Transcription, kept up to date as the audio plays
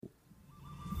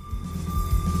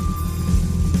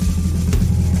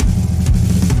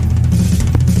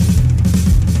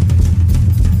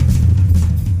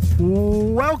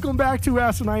welcome back to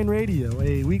Asinine Radio,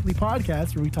 a weekly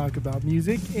podcast where we talk about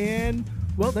music, and,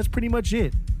 well, that's pretty much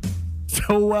it.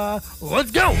 So,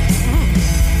 let's go!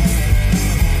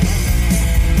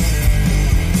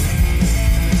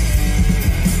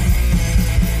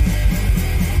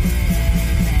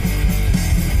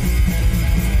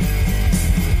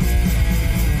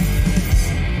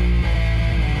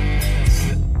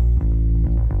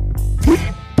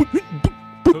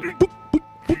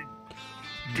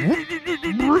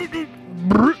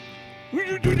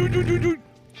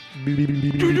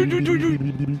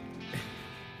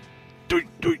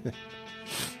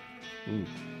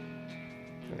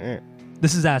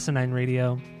 This is Asinine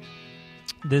Radio.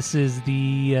 This is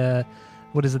the,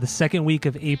 the second week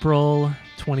of April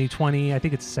 2020. I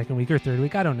think it's the second week or third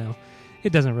week. I don't know.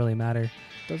 It doesn't really matter.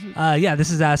 Doesn't? Yeah,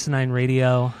 this is Asinine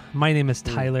Radio. My name is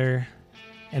Tyler.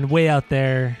 And way out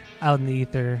there, out in the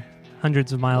ether,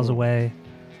 hundreds of miles away,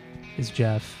 is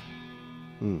Jeff.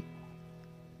 And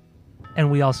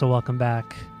we also welcome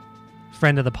back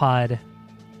friend of the pod,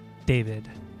 David.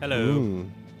 Hello.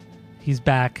 He's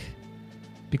back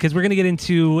because we're going to get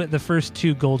into the first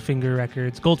two Goldfinger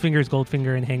records.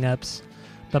 Goldfinger, and Hang-Ups.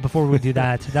 But before we do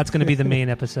that, that's going to be the main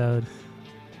episode.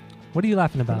 What are you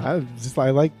laughing about? I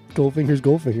like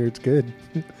Goldfinger. It's good.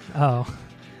 Oh,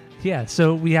 yeah.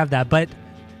 So we have that. But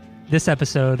this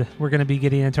episode, we're going to be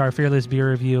getting into our Fearless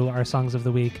Beer Review, our Songs of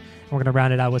the Week. And we're going to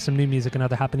round it out with some new music and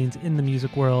other happenings in the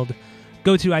music world.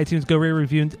 Go to iTunes, go rate,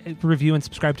 review, and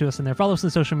subscribe to us in there. Follow us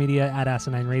on social media at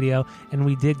Asinine Radio. And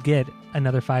we did get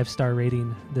another 5-star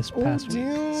rating this past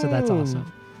week. So that's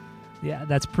awesome. Yeah,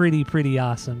 that's pretty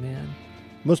awesome, man.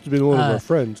 Must have been one of our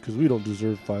friends, because we don't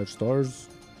deserve 5 stars.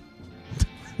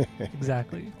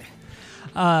 Exactly.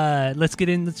 Let's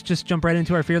just jump right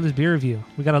into our Fearless Beer Review.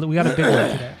 We got a big one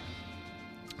today.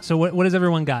 So what does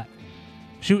everyone got?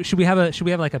 Should we have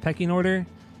like a pecking order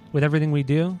with everything we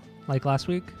do, like last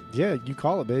week? Yeah, you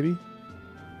call it, baby.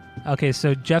 Okay,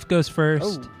 so Jeff goes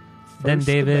first, then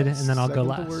David, and then I'll go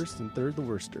last. Second the worst and third the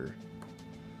worster.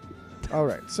 All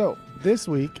right, so this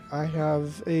week I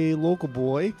have a local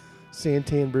boy,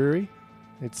 Santan Brewery.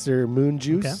 It's their Moon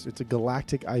Juice. Okay. It's a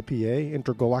Galactic IPA,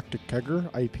 Intergalactic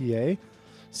Kegger IPA.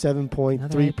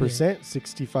 7.3%,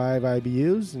 65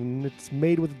 IBUs, and it's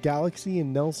made with Galaxy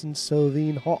and Nelson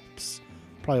Sauvin hops.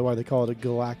 Probably why they call it a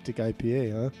Galactic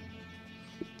IPA, huh?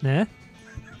 Nah.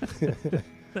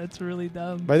 That's really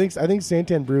dumb. But I think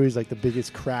Santan Brewery is like the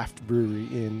biggest craft brewery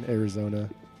in Arizona.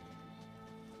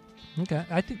 Okay,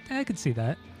 I think I could see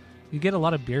that. You get a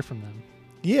lot of beer from them.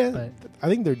 Yeah, but I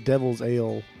think their Devil's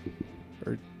Ale,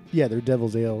 their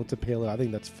Devil's Ale. It's a pale ale. I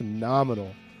think that's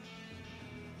phenomenal.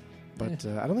 But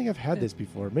I don't think I've had this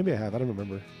before. Maybe I have. I don't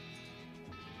remember.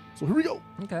 So here we go.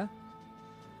 Okay.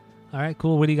 All right,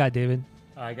 cool. What do you got, David?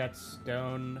 I got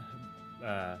Stone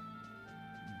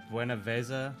Buena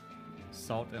Veza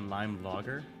Salt and Lime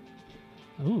Lager.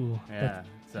 Ooh. Yeah,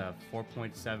 it's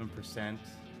 4.7%.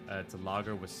 It's a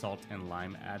lager with salt and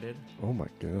lime added. Oh, my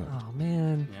God. Oh,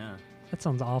 man. Yeah. That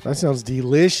sounds awful. That sounds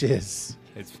delicious.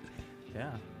 We'll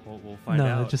find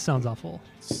out. No, it just sounds awful.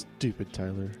 Stupid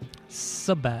Tyler.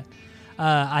 So bad.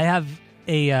 I have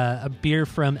a beer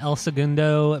from El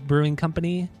Segundo Brewing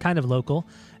Company, kind of local.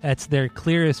 It's their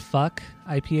Clear as Fuck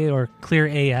IPA, or Clear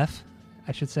AF,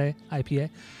 I should say, IPA.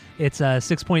 It's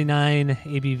 6.9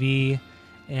 ABV,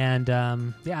 and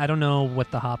I don't know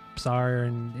what the hops are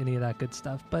and any of that good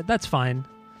stuff, but that's fine.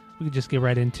 We can just get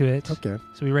right into it. Okay.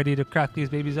 So we ready to crack these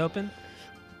babies open?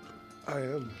 I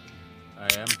am.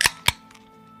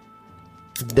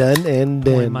 Done and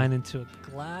done. Pouring mine into a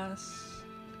glass.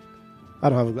 I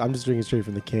don't have. I'm just drinking straight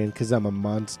from the can because I'm a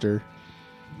monster.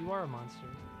 You are a monster.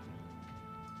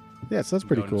 Yeah, so that's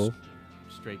pretty cool.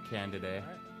 Straight can today.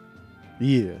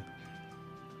 Yeah.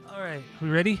 All right, we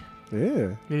ready?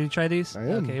 Yeah. Ready to try these? I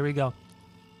am. Okay, here we go.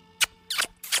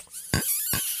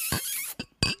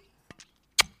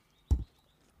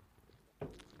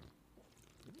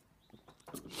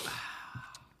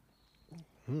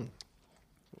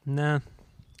 Nah.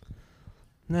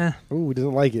 Ooh, he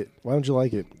doesn't like it. Why don't you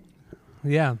like it?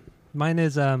 Yeah, mine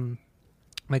is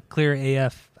my Clear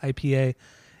AF IPA.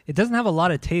 It doesn't have a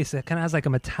lot of taste. It kind of has like a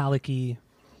metallic-y,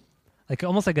 like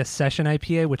almost like a session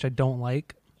IPA, which I don't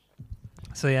like.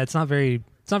 So yeah, it's not very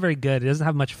good. It doesn't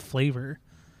have much flavor.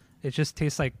 It just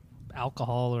tastes like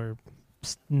alcohol or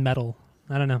metal.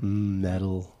 I don't know.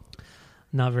 Metal.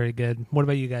 Not very good. What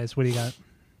about you guys? What do you got?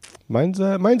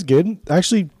 Mine's good.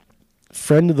 Actually,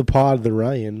 friend of the pod, the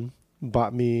Ryan,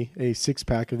 bought me a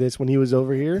 6-pack of this when he was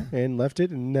over here and left it,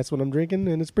 and that's what I'm drinking,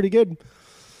 and it's pretty good.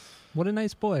 What a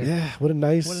nice boy. Yeah, what a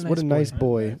nice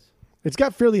boy. It's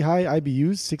got fairly high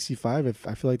IBUs, 65.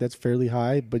 I feel like that's fairly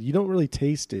high, but you don't really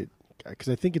taste it because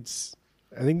I think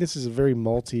this is a very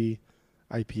malty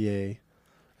IPA,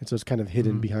 and so it's kind of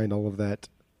hidden behind all of that.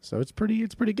 So it's pretty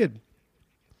good.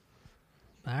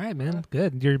 All right, man.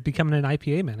 Good. You're becoming an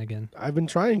IPA man again. I've been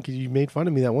trying because you made fun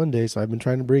of me that one day, so I've been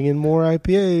trying to bring in more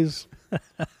IPAs.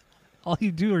 All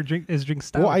you do is drink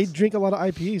stouts. Well, I drink a lot of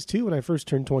IPAs too. When I first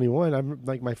turned 21, I'm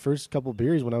like my first couple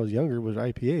beers when I was younger was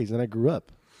IPAs, and I grew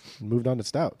up and moved on to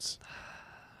stouts.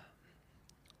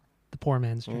 The poor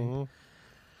man's drink. Mm-hmm.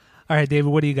 All right, David,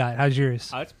 what do you got? How's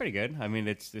yours? It's pretty good. I mean,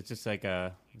 it's just like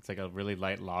a really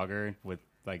light lager with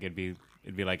like it'd be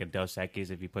like a Dos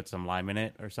Equis if you put some lime in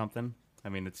it or something. I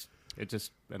mean, it's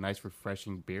just a nice,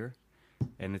 refreshing beer,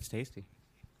 and it's tasty.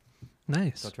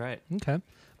 Nice. So try it. Okay,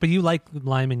 but you like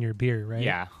lime in your beer, right?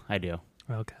 Yeah, I do.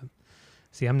 Okay.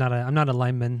 See, I'm not a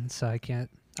lineman, so I can't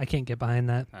get behind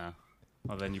that.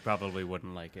 Well, then you probably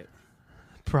wouldn't like it.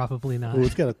 Probably not. Oh,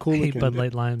 it's got a cool I hate looking Bud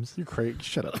Light limes. You're crazy.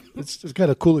 Shut up. It's got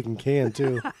a cool looking can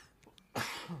too.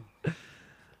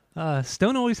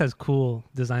 Stone always has cool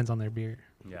designs on their beer.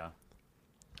 Yeah.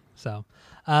 So,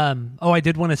 I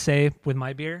did want to say with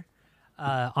my beer,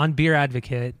 on Beer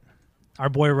Advocate, our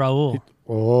boy Raul,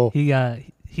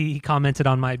 he commented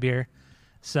on my beer.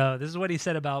 So this is what he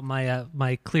said about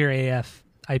my Clear AF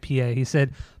IPA. He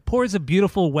said, "Pours a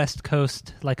beautiful West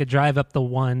Coast like a drive up the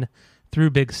one through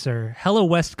Big Sur. Hella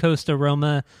West Coast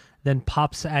aroma, then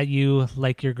pops at you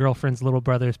like your girlfriend's little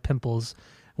brother's pimples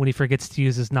when he forgets to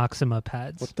use his Noxima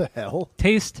pads. What the hell?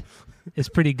 Taste is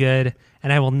pretty good,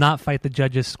 and I will not fight the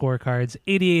judges' scorecards.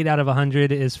 88 out of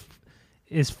 100 is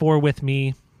 4 with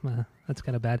me." That's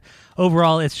kind of bad.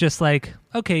 Overall, it's just like,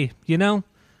 okay, and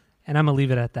I'm going to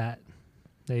leave it at that.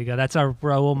 There you go. That's our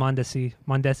Raul Mondesi.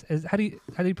 How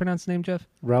do you pronounce the name, Jeff?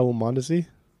 Raul Mondesi?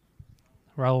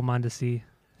 Raul Mondesi,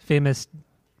 famous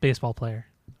baseball player,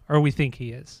 or we think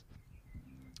he is.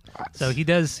 So he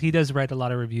does write a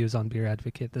lot of reviews on Beer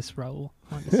Advocate, this Raul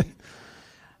Mondesi.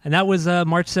 And that was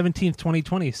March 17th,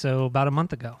 2020, so about a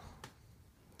month ago.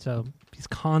 So he's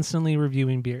constantly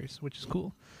reviewing beers, which is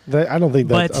cool. I don't think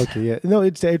that's okay. Yeah, no,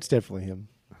 it's definitely him.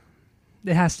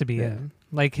 It has to be him.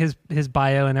 Like his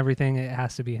bio and everything, it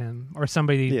has to be him or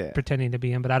somebody pretending to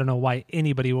be him. But I don't know why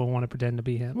anybody would want to pretend to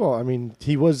be him. Well, I mean,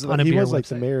 he was like website.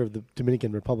 the mayor of the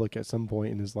Dominican Republic at some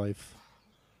point in his life.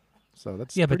 So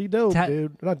that's pretty dope,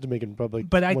 dude. Not Dominican Republic,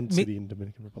 but one city in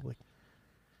Dominican Republic.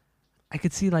 I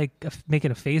could see like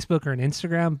making a Facebook or an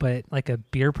Instagram, but like a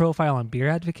beer profile on Beer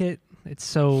Advocate, it's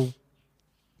so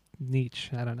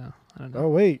niche. I don't know. Oh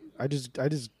wait, I just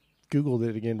Googled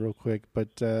it again real quick,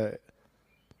 but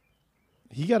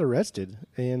he got arrested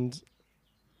and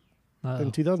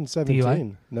in 2017.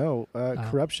 DUI? No,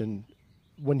 corruption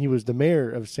when he was the mayor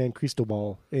of San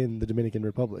Cristobal in the Dominican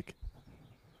Republic.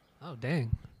 Oh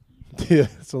dang! Yeah,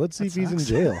 so let's see if he's in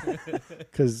jail.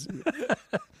 Because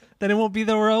then it won't be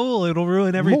the Raul. It'll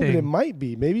ruin everything. It might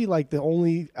be. Maybe like the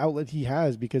only outlet he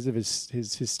has because of his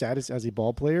status as a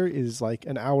ball player is like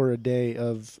an hour a day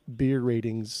of beer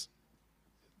ratings,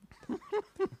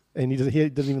 and he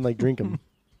doesn't even like drink them.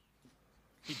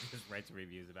 He just writes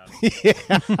reviews about it.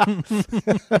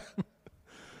 Yeah.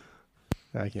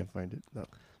 I can't find it. No.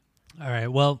 All right.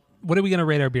 Well, what are we going to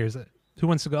rate our beers at? Who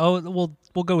wants to go? Oh,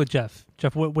 we'll go with Jeff.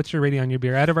 Jeff, what's your rating on your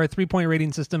beer? Out of our 3-point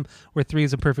rating system, where 3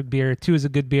 is a perfect beer, 2 is a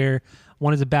good beer,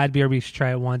 1 is a bad beer, we should try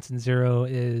it once, and 0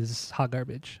 is hot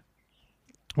garbage.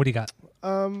 What do you got?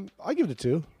 I'll give it a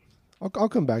 2. I'll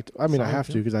come back to. I mean, Solid I have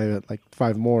 2. to because I have like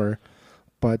 5 more,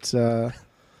 but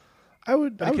I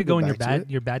would. But I could go in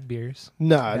your bad beers.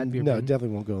 No, beer no, bin.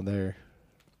 definitely won't go in there.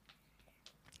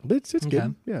 But it's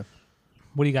good. Yeah.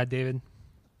 What do you got, David?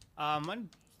 I'll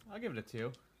give it a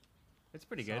 2. It's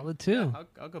pretty good. Solid 2. Yeah,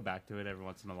 I'll go back to it every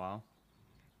once in a while.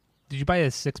 Did you buy a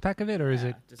 6-pack of it, or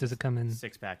does it come in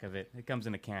 6-pack of it? It comes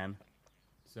in a can.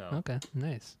 So Okay,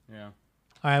 nice. Yeah. All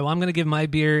right, well, I'm going to give my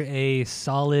beer a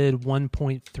solid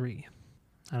 1.3.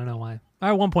 I don't know why.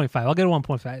 All right, 1.5. I'll get a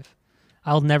 1.5.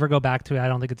 I'll never go back to it. I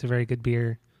don't think it's a very good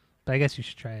beer, but I guess you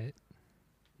should try it.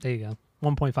 There you go.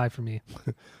 1.5 for me.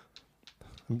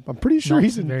 I'm pretty sure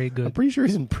he's in very good. I'm pretty sure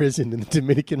he's in prison in the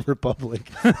Dominican Republic.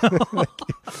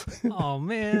 Oh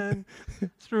man,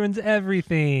 this ruins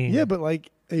everything. Yeah, but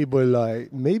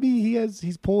maybe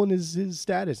he's pulling his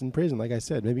status in prison. Like I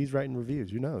said, maybe he's writing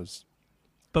reviews. Who knows?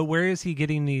 But where is he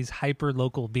getting these hyper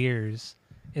local beers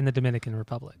in the Dominican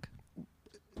Republic?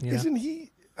 Isn't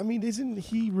he? I mean, isn't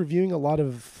he reviewing a lot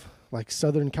of like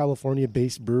Southern California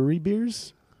based brewery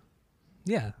beers?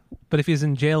 Yeah, but if he's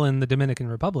in jail in the Dominican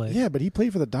Republic, yeah, but he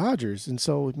played for the Dodgers, and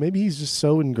so maybe he's just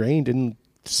so ingrained in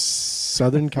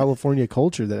Southern California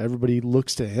culture that everybody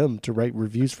looks to him to write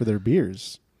reviews for their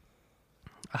beers.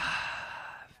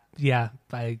 Yeah,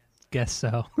 I guess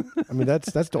so. I mean,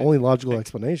 that's the only logical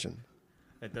explanation.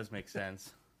 That does make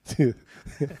sense.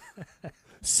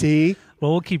 See?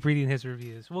 Well, we'll keep reading his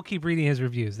reviews.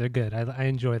 They're good. I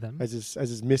enjoy them. As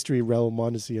his mystery realm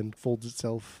Mondesi unfolds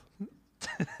itself.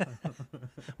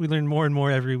 We learn more and more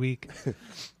every week.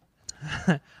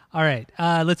 All right,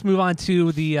 let's move on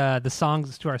to the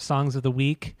songs, to our songs of the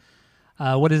week.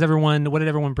 What did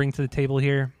everyone bring to the table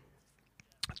here?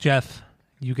 Jeff,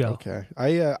 you go. Okay,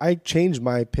 I changed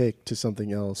my pick to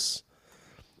something else.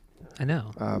 I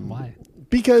know. Why?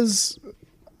 Because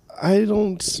I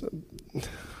don't.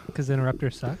 Because the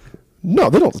Interrupters suck. No,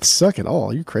 they don't suck at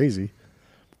all. You're crazy.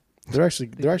 They're actually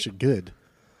good,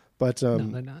 but No,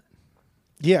 they're not.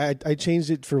 yeah, I changed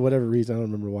it for whatever reason. I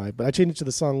don't remember why, but I changed it to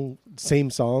the same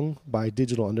song by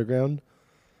Digital Underground.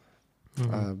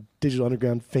 Mm-hmm. Digital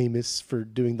Underground, famous for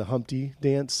doing the Humpty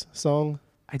Dance song.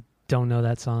 I don't know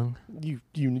that song. You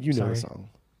know Sorry. the song.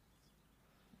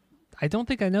 I don't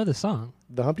think I know the song.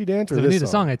 The Humpty Dance or If I this knew the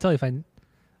song, I'd tell you if I.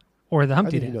 Or the I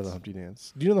Humpty think Dance. you know the Humpty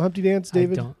Dance. Do you know the Humpty Dance,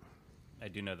 David? I don't. I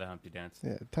do know the Humpty Dance.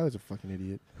 Yeah, Tyler's a fucking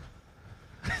idiot.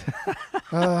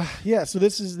 Yeah, so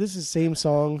this is same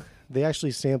song. They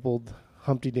actually sampled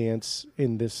Humpty Dance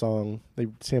in this song. They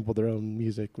sampled their own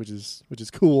music, which is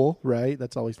cool, right?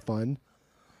 That's always fun.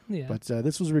 Yeah. But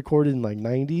this was recorded in like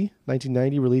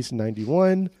 1990, released in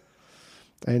 91.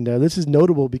 And this is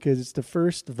notable because it's the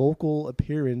first vocal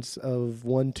appearance of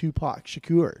one Tupac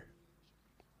Shakur.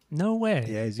 No way.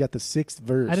 Yeah, he's got the 6th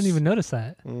verse. I didn't even notice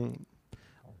that.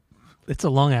 It's a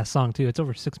long ass song too. It's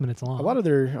over 6 minutes long. A lot of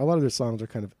their songs are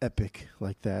kind of epic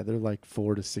like that. They're like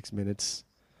 4 to 6 minutes.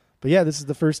 But yeah, this is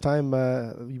the first time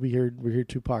we heard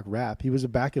Tupac rap. He was a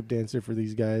backup dancer for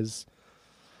these guys,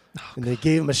 and they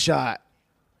gave him a shot.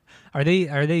 Are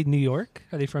they New York?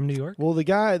 Are they from New York? Well, the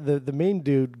guy, the main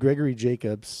dude, Gregory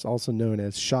Jacobs, also known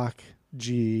as Shock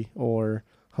G or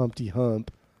Humpty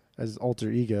Hump, as alter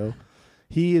ego,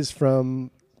 he is from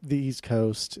the East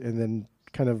Coast, and then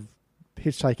kind of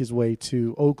hitchhike his way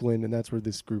to Oakland, and that's where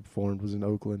this group formed, was in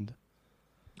Oakland.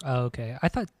 Oh, okay. I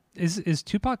thought is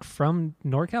Tupac from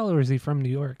NorCal or is he from New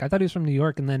York? I thought he was from New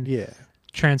York and then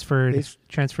transfer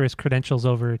his credentials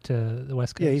over to the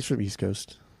West Coast. Yeah, he's from East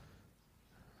Coast.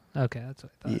 Okay, that's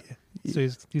what I thought. Yeah.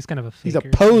 So he's kind of a faker. He's a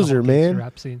poser, man.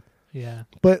 Rap scene. Yeah.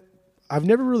 But I've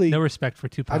never really no respect for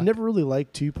Tupac. I've never really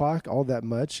liked Tupac all that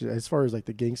much as far as like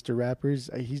the gangster rappers.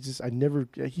 He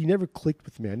never clicked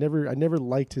with me. I never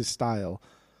liked his style.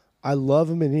 I love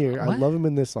him in here. What? I love him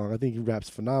in this song. I think he raps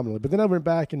phenomenally. But then I went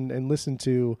back and listened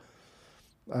to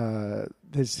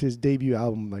his debut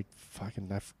album, like fucking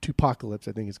Tupacalypse,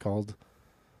 I think it's called.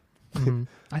 Mm-hmm.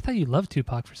 I thought you loved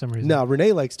Tupac for some reason. No,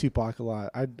 Renee likes Tupac a lot.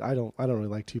 I don't really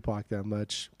like Tupac that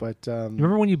much. But you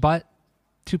remember when you bought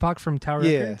Tupac from Tower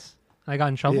Records? I got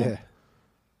in trouble. Yeah,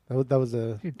 that was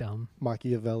a You're dumb.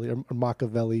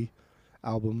 Machiavelli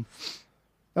album.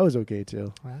 That was okay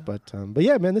too. Wow. But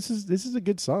yeah, man, this is a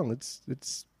good song.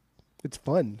 It's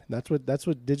fun. That's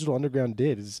what Digital Underground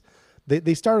did. Is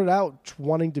they started out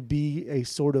wanting to be a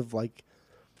sort of like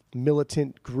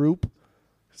militant group,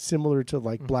 similar to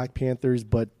like Black Panthers,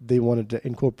 but they wanted to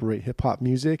incorporate hip hop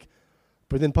music.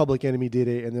 But then Public Enemy did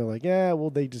it, and they're like, yeah, well,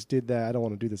 they just did that. I don't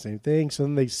want to do the same thing. So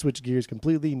then they switched gears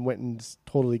completely and went in this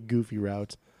totally goofy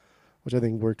route, which I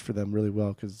think worked for them really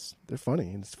well because they're funny,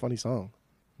 and it's a funny song.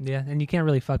 Yeah, and you can't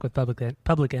really fuck with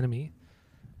Public Enemy.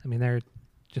 I mean, they're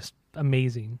just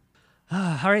amazing.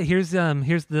 All right, here's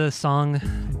the song.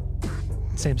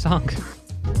 Same song.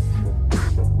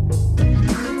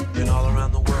 Been all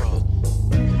around the world.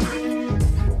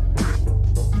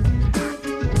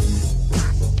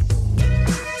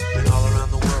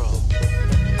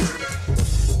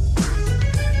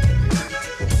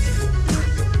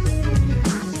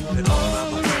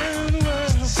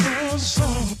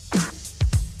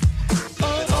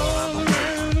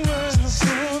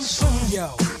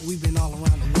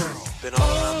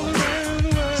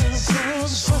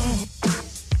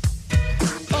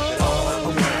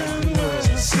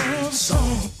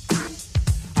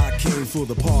 For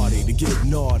the party, to get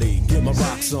naughty, get my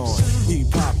rocks on,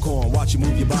 eat popcorn, watch you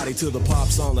move your body to the pop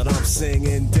song that I'm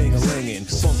singing, ding-a-linging,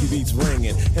 funky beats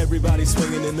ringing, everybody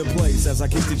swinging in the place as I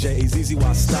kick the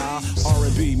J-A-Z-Z-Y style,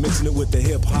 R&B, mixing it with the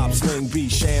hip-hop swing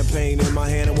beat, champagne in my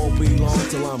hand, it won't be long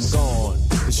till I'm gone.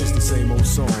 It's just the same old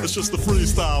song. It's just the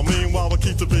freestyle. Meanwhile, we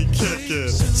keep the beat kicking.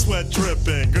 Sweat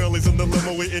dripping. Girlies in the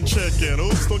limo eating chicken.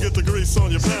 Oops, don't get the grease on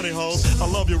your pantyhose. I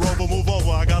love you, Rover. Move over.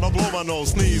 I gotta blow my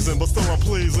nose. Sneezing, but still I'm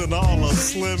pleasing. All the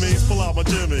slimmies. Pull out my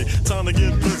Jimmy. Time to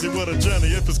get busy with a Jenny.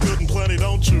 If it's good and plenty,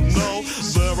 don't you know?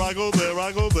 There I go, there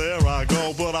I go, there I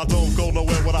go. But I don't go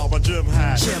nowhere without my gym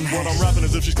hat. What I'm rapping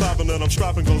is if she's clapping, then I'm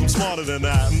strapping, cause I'm smarter than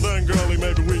that. And then, girlie,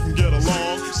 maybe we can get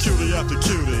along. Cutie after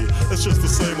cutie. It's just the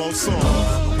same old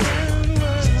song.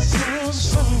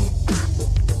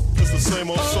 It's the same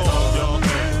old song, y'all.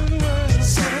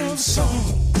 Same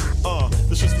song.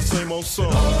 It's just the same old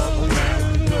song.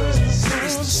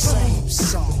 It's the same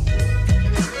song.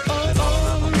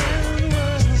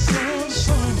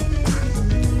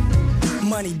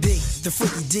 Money big, the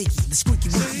freaky deaky, the squeaky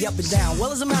wiki up and down.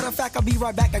 Well, as a matter of fact, I'll be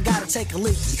right back. I gotta take a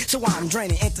leaky. So I'm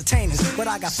draining entertainers, but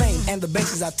I got fame and the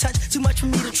bases I touch. Too much for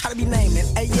me to try to be naming.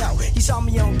 Hey yo, you saw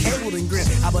me on cable and grin.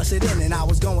 I busted in and I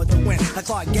was going with the wind. Like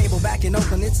Clark Gable back in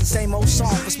Oakland, it's the same old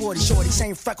song for Sporty Shorty.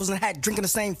 Same freckles and hat, drinking the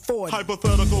same Ford.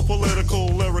 Hypothetical, political,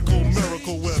 lyrical,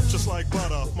 miracle whip. Just like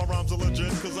butter. My rhymes are legit,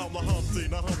 cause I'm the Humpty.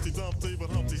 Not Humpty Dumpty, but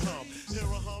Humpty Hump. Here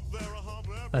a hump, there a hump.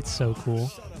 That's so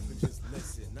cool.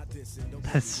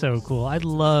 That's so cool. I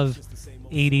love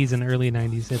 80s and early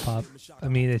 90s hip hop. I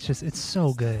mean, it's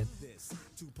so good.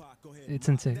 It's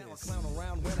insane.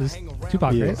 This is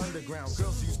Tupac, right?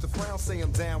 Girls used to frown, say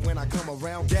I'm down when I come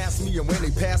around. Gas me, and when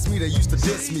they pass me, they used to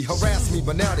diss me, harass me.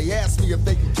 But now they ask me if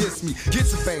they can kiss me. Get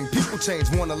some fame, people change,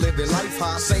 wanna live their life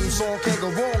high. Same song can't go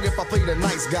wrong if I play the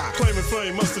nice guy. Claiming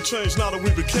fame must have changed now that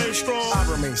we became strong.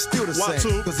 I remain still the Why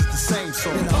same, too? cause it's the same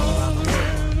song.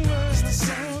 It's the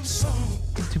same song.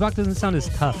 Tupac doesn't sound as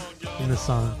tough in this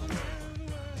song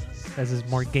as his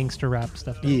more gangster rap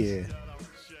stuff does. Yeah.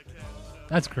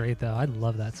 That's great though. I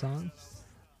love that song.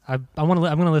 I'm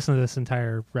gonna listen to this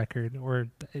entire record. Or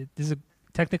is it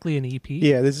technically an EP?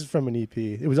 Yeah, this is from an EP.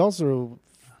 It was also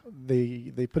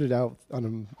they put it out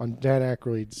on Dan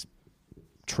Aykroyd's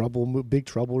Big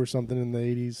Trouble or something in the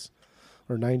 80s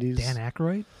or 90s. Dan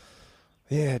Aykroyd?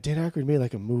 Yeah, Dan Aykroyd made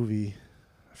like a movie.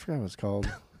 I forgot what it's called.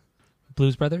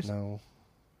 Blues Brothers? No.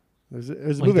 It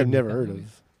was a movie I've never heard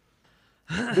of.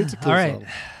 It's a cool All right. song.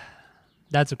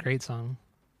 That's a great song.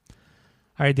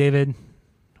 All right, David,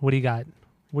 what do you got?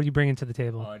 What are you bringing to the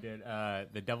table? Oh, I did.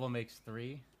 The Devil Makes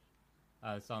Three,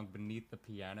 the song Beneath the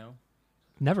Piano.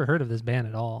 Never heard of this band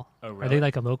at all. Oh, Are really? they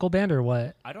like a local band or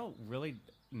what? I don't really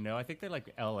know. I think they're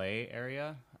like L.A.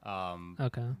 area.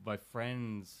 Okay. My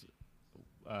friends,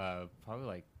 probably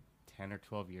like 10 or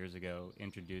 12 years ago,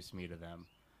 introduced me to them.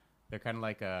 They're kind of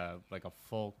like a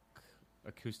folk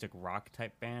acoustic rock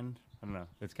type band. I don't know.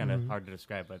 It's kind of hard to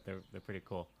describe, but they're pretty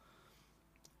cool.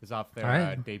 It's off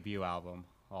their debut album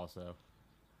also.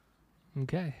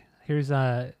 Okay. Here's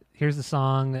the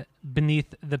song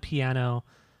Beneath the Piano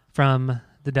from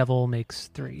The Devil Makes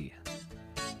Three.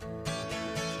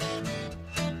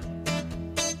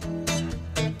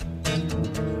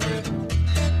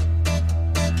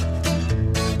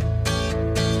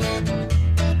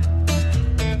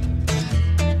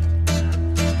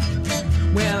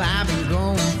 Well, I've been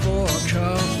going for a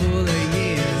couple of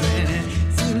years, and it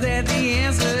seems that the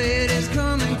answer it is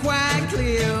coming quite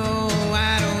clear. Oh,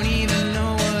 I don't even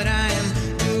know what I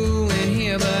am doing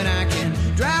here, but I can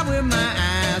drive with my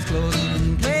eyes closed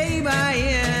and play by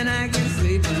ear, and I can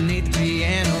sleep beneath the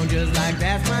piano just like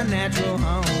that's my natural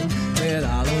home. With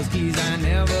all those keys, I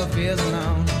never feel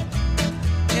alone.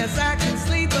 Yes, I can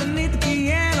sleep beneath the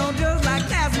piano just like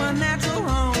that's my natural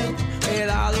home. With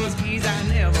all those keys, I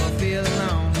never feel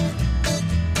alone.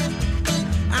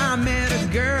 I met a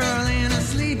girl in a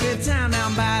sleepy town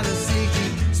down by the sea.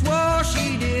 She swore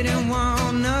she didn't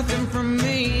want nothing from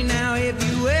me. Now, if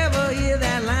you ever hear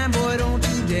that line, boy, don't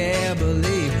you dare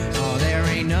believe. Oh, there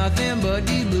ain't nothing but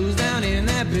these blues down in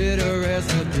that bitter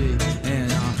recipe.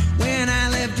 And when I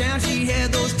left town, she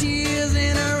had those tears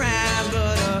in her eyes,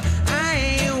 but I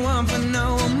ain't one for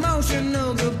no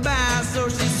emotional goodbye. So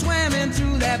she swam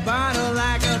into that bottle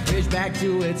like a fish back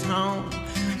to its home.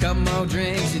 Couple more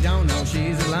drinks, she don't know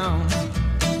she's alone.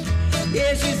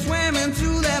 Yeah, she swam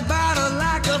into that bottle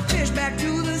like a fish back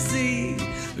to the sea.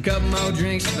 A couple more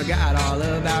drinks, she forgot all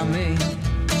about me.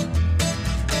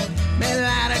 Met a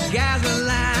lot of guys a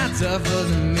lot tougher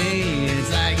than me.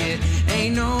 It's like it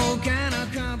ain't no kind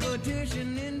of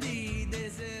competition indeed. They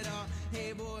said, oh,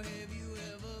 hey boy, have you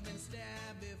ever been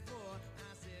stabbed before?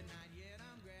 I said, not yet,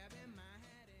 I'm grabbing my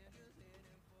hat and just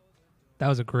heading for the... That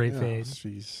was a great fade.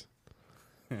 Jeez.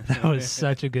 That was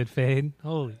such a good fade.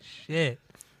 Holy shit.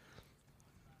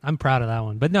 I'm proud of that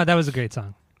one. But no, that was a great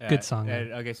song. Good song.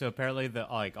 Okay, so apparently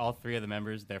all three of the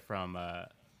members, they're from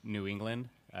New England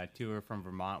Two are from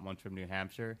Vermont, one's from New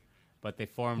Hampshire, but they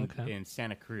formed in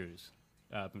Santa Cruz,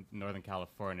 Northern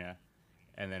California,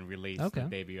 and then released the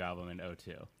debut album in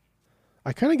 2002.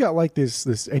 I kind of got like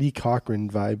this Eddie Cochran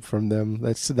vibe from them.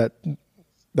 That's that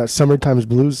Summertime's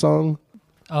Blues song.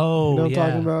 Oh, you know what yeah.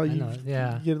 I'm talking about?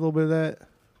 You get a little bit of that.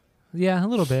 Yeah, a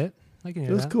little bit. I can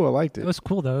hear it was that. cool. I liked it. It was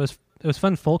cool though. It was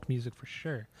fun folk music for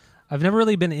sure. I've never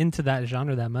really been into that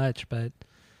genre that much, but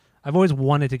I've always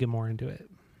wanted to get more into it.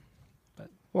 But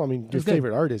well, I mean, your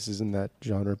favorite artist is in that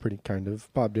genre, pretty kind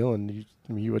of. Bob Dylan.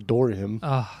 You adore him.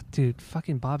 Oh, dude,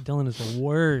 fucking Bob Dylan is the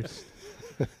worst.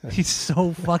 He's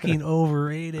so fucking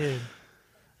overrated.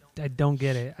 I don't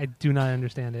get it. I do not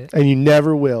understand it. And you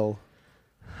never will.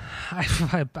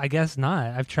 I guess not.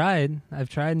 I've tried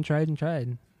and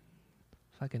tried.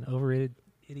 Fucking overrated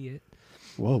idiot.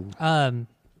 Whoa.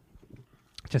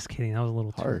 Just kidding. That was a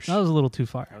little harsh. That was a little too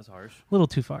far. That was harsh. A little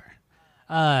too far.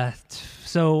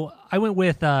 So I went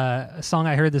with a song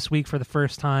I heard this week for the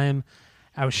first time.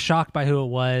 I was shocked by who it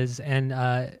was, and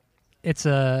it's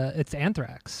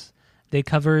Anthrax. They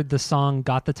covered the song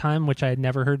 "Got the Time," which I had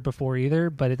never heard before either,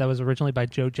 but that was originally by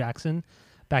Joe Jackson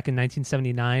back in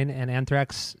 1979, and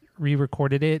Anthrax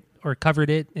re-recorded it or covered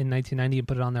it in 1990 and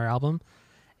put it on their album.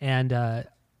 And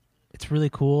it's really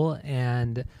cool,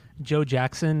 and Joe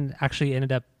Jackson actually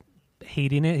ended up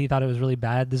hating it. He thought it was really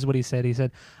bad. This is what he said. He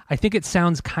said, "I think it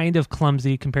sounds kind of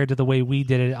clumsy compared to the way we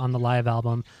did it on the live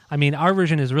album. I mean, our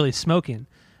version is really smoking.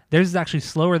 Theirs is actually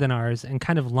slower than ours and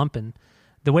kind of lumping.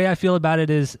 The way I feel about it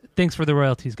is, thanks for the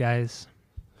royalties, guys."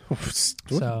 What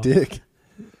a dick.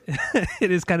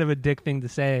 It is kind of a dick thing to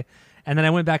say. And then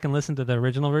I went back and listened to the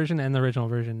original version, and the original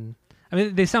version, I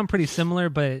mean, they sound pretty similar,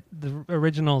 but the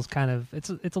original's kind of, it's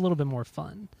a little bit more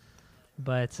fun.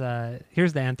 But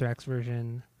here's the Anthrax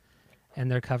version and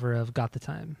their cover of "Got the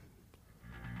Time."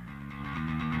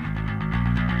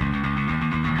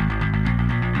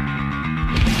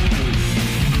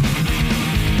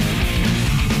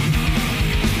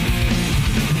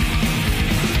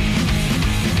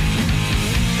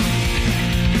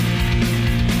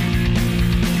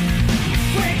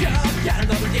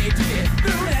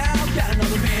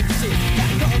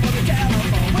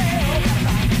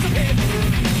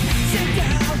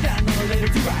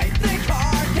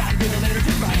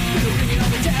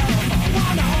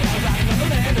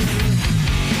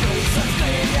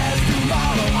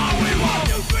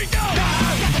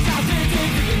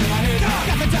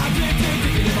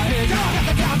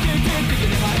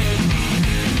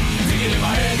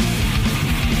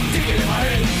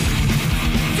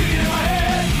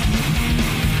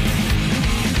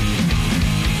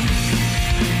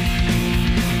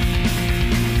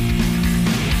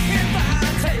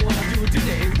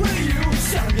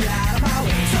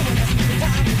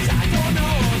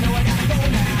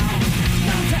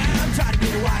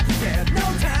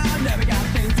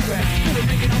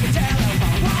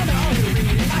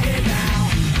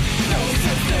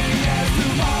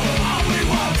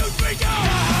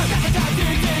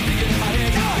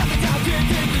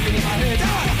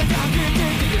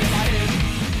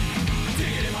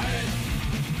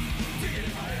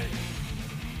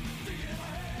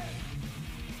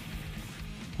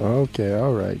 Okay,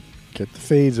 all right. Get the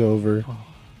fades over. Oh.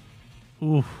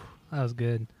 Ooh, that was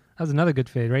good. That was another good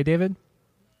fade, right, David?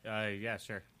 Yeah,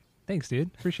 sure. Thanks,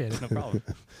 dude. Appreciate it. No problem.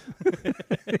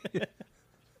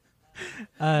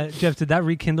 Jeff, did that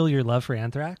rekindle your love for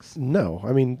Anthrax? No.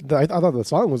 I mean, I thought the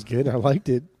song was good. I liked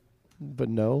it, but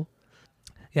no.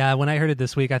 Yeah, when I heard it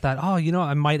this week, I thought, oh,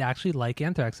 I might actually like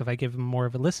Anthrax if I give them more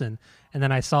of a listen. And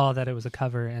then I saw that it was a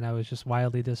cover, and I was just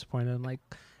wildly disappointed. I'm like,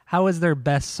 how is their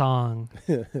best song,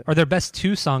 or their best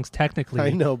two songs technically, I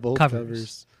know, both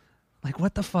covers. Like,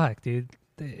 what the fuck, dude?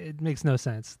 It makes no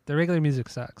sense. The regular music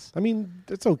sucks. I mean,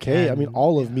 it's okay. I mean,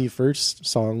 all of Me First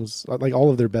songs, like all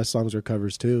of their best songs are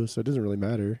covers too, so it doesn't really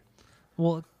matter.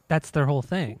 Well, that's their whole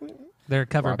thing. They're a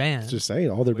cover band. Just saying,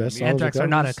 all their best songs Anthrax are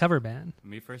not a cover band.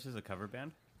 Me First is a cover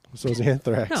band? So is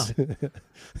Anthrax. No.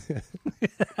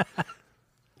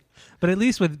 But at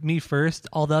least with Me First,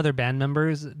 all the other band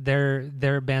members,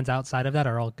 their bands outside of that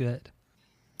are all good.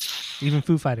 Even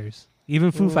Foo Fighters. Yeah, I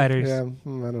don't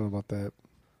know about that.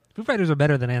 Foo Fighters are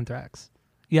better than Anthrax.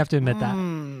 You have to admit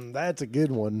that. That's a good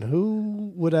one.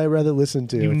 Who would I rather listen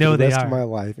to for the rest of my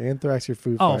life? Anthrax or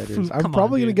Foo Fighters? I'm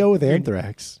probably going to go with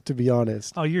Anthrax, to be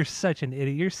honest. Oh, you're such an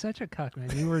idiot. You're such a cuck,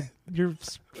 man. You're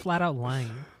flat out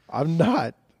lying. I'm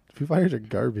not. Foo Fighters are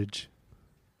garbage.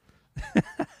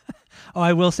 Oh,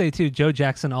 I will say too, Joe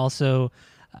Jackson also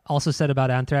said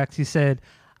about Anthrax, he said,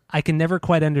 "I can never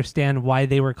quite understand why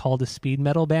they were called a speed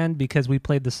metal band because we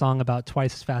played the song about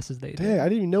twice as fast as they did." Dang, I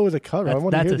didn't even know it was a cover. I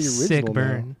want to hear the original. That's a sick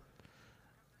burn.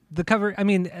 The cover, I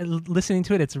mean, listening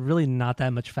to it, it's really not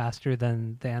that much faster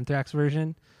than the Anthrax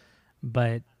version,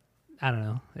 but I don't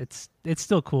know. It's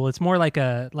still cool. It's more like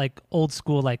old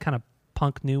school, like kind of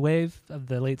punk new wave of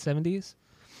the late 70s.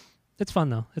 It's fun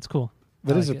though. It's cool.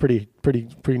 That is a pretty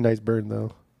nice burn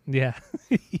though. Yeah.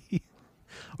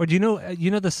 Or do you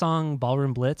know the song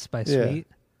Ballroom Blitz by Sweet?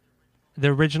 Yeah. The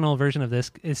original version of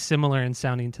this is similar in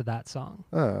sounding to that song.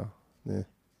 Oh, yeah.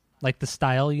 Like the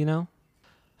style, you know?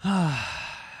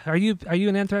 Are you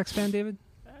an Anthrax fan, David?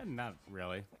 Not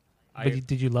really. But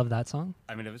did you love that song?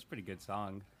 I mean, it was a pretty good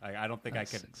song. I don't think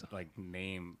That's I could sick song. like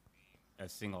name a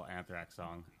single Anthrax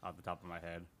song off the top of my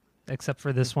head. Except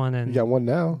for this one and You got one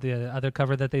now. the other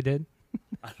cover that they did.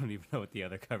 I don't even know what the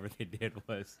other cover they did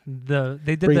was.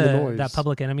 They did Bring the Noise. that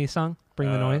Public Enemy song,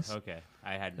 Bring the Noise. Okay,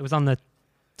 It was on the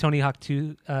Tony Hawk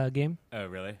 2 game. Oh,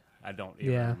 really? I don't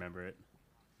even remember it.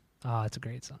 Oh, it's a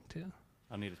great song too.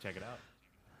 I'll need to check it out.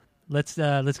 Let's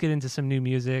get into some new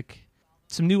music.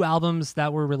 Some new albums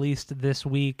that were released this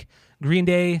week. Green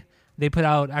Day, they put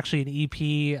out actually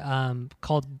an EP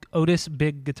called Otis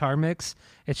Big Guitar Mix.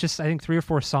 It's just, I think, 3 or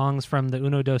 4 songs from the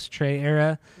Uno Dos Tres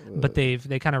era, but they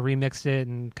kind of remixed it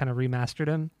and kind of remastered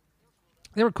them.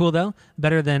 They were cool though.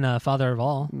 Better than Father of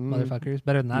All, motherfuckers.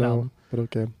 Better than that album. But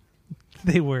okay.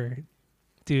 They were.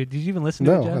 Dude, did you even listen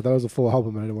to it, No, Jeff? I thought it was a full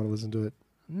album and I didn't want to listen to it.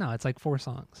 No, it's like 4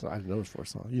 songs. So I didn't know it was 4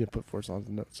 songs. You didn't put 4 songs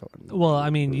in notes. So Well, I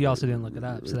mean, you also didn't look it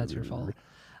up, so that's your fault.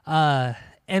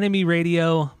 Enemy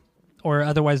Radio, or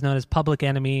otherwise known as Public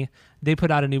Enemy, they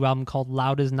put out a new album called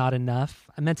Loud Is Not Enough.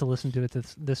 I meant to listen to it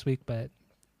this week, but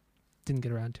didn't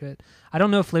get around to it. I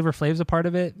don't know if Flavor Flav's a part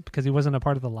of it, because he wasn't a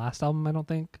part of the last album, I don't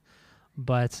think.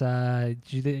 But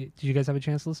did you guys have a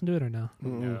chance to listen to it or no?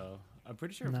 No, I'm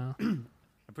pretty sure. No.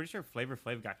 I'm pretty sure Flavor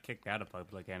Flav got kicked out of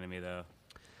Public Enemy though.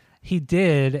 He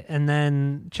did, and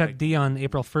then Chuck D on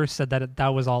April 1st said that that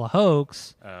was all a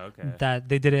hoax. Oh, okay. That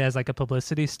they did it as like a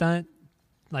publicity stunt,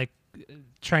 like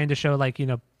trying to show like,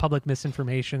 public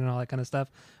misinformation and all that kind of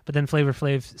stuff. But then Flavor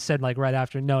Flav said like right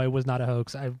after, no, it was not a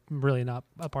hoax. I'm really not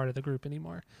a part of the group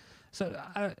anymore. So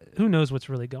who knows what's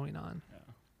really going on? Yeah.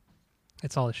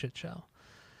 It's all a shit show.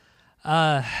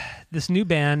 This new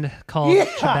band called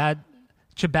Chabad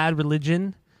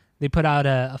Religion, they put out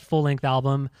a full-length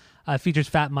album. Features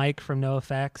Fat Mike from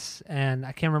NoFX, and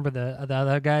I can't remember the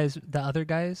other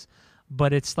guys,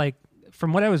 but it's like,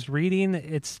 from what I was reading,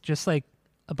 it's just like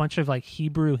a bunch of like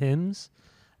Hebrew hymns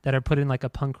that are put in like a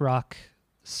punk rock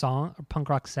song or punk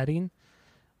rock setting.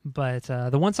 But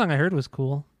the one song I heard was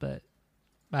cool, but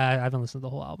I haven't listened to the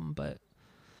whole album. But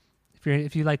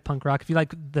if you like punk rock, if you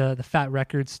like the Fat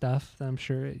Record stuff, then I'm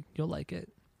sure you'll like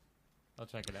it. I'll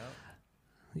check it out.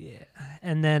 Yeah,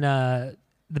 and then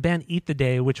the band Eat the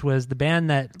Day, which was the band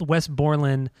that Wes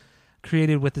Borland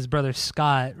created with his brother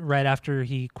Scott right after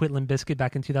he quit Limp Bizkit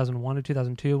back in 2001 or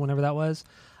 2002, whenever that was.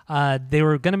 They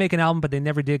were going to make an album, but they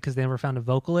never did because they never found a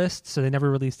vocalist, so they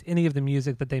never released any of the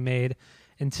music that they made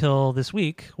until this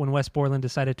week when Wes Borland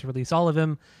decided to release all of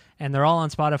them, and they're all on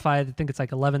Spotify. I think it's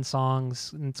like 11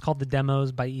 songs, and it's called The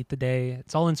Demos by Eat the Day.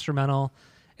 It's all instrumental.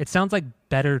 It sounds like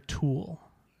better Tool.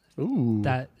 Ooh.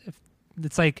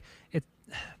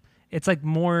 It's like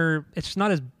more, it's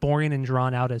not as boring and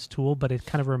drawn out as Tool, but it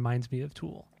kind of reminds me of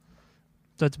Tool.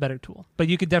 So it's better Tool. But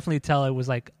you could definitely tell it was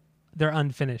like they're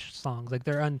unfinished songs. Like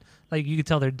like you could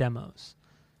tell they're demos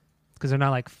because they're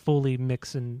not like fully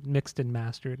mixed and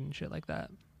mastered and shit like that.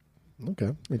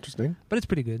 Okay, interesting. But it's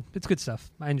pretty good. It's good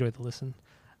stuff. I enjoyed the listen.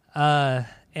 And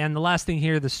the last thing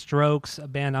here, The Strokes, a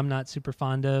band I'm not super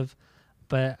fond of,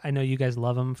 but I know you guys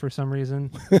love them for some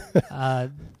reason.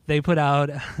 They put out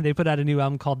a new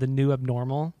album called The New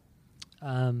Abnormal,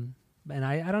 and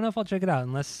I don't know if I'll check it out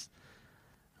unless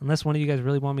one of you guys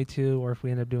really want me to, or if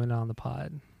we end up doing it on the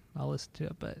pod, I'll listen to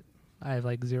it. But I have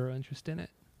like zero interest in it.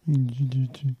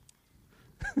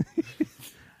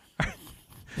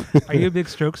 Are you a big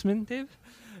Strokesman, Dave?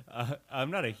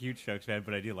 I'm not a huge Strokes fan,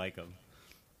 but I do like them.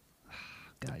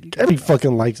 God, Everybody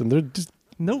fucking likes them. They're just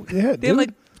no. Yeah, they have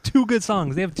like 2 good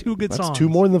songs. They have 2 good songs. That's 2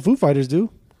 more than the Foo Fighters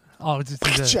do. Oh, it's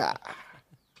just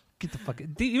get the fuck.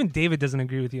 Even David doesn't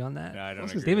agree with you on that. No, I don't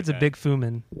agree David's with a that. big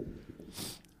Fooman.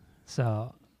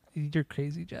 So you're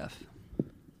crazy, Jeff.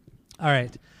 All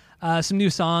right. Some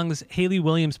new songs. Haley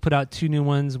Williams put out 2 new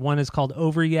ones. One is called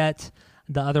Over Yet.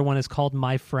 The other one is called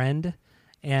My Friend.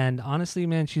 And honestly,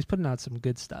 man, she's putting out some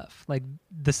good stuff. Like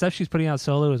the stuff she's putting out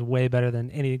solo is way better than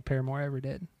any Paramore ever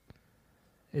did.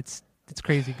 It's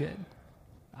crazy good.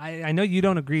 I know you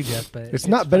don't agree, Jeff, but it's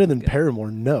not better than good.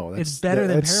 Paramore. No, It's better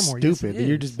than that's Paramore. Yes, stupid. it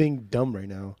You're is. just being dumb right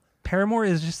now. Paramore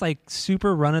is just like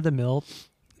super run of the mill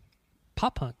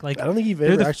pop punk. Like I don't think you've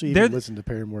they're ever the- actually they're even the- listened to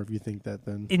Paramore if you think that.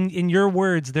 Then in your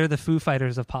words, they're the Foo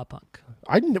Fighters of pop punk.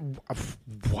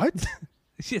 What?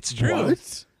 It's true.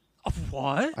 What?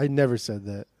 What? I never said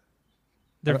that.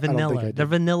 They're I don't think I vanilla. did. They're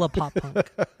vanilla pop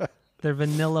punk. They're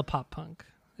vanilla pop punk.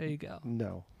 There you go.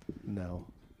 No.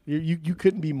 You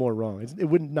couldn't be more wrong. It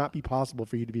would not be possible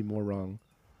for you to be more wrong.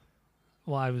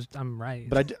 Well, I'm right.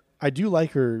 But I do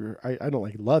like her. I don't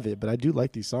like love it, but I do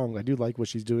like these songs. I do like what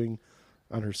she's doing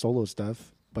on her solo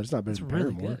stuff. But it's not better it's than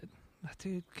really Paramore. good.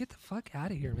 Dude, get the fuck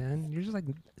out of here, man. You're just like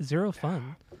zero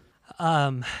fun.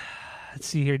 Let's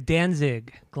see here.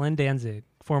 Danzig, Glenn Danzig,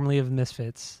 formerly of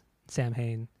Misfits, Sam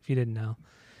Hain, if you didn't know.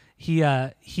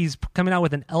 He's coming out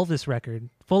with an Elvis record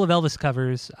full of Elvis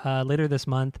covers later this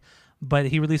month, but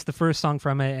he released the first song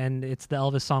from it, and it's the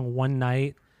Elvis song One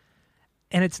Night.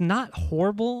 And it's not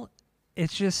horrible.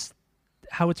 It's just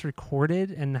how it's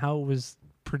recorded and how it was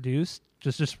produced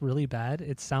just really bad.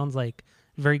 It sounds like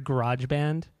very garage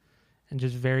band and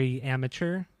just very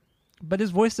amateur. But his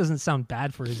voice doesn't sound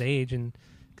bad for his age, and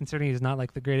considering he's not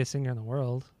like the greatest singer in the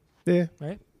world. Yeah.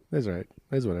 Right? That's right.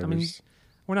 That's whatever. I mean,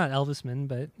 we're not Elvis men,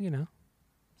 but,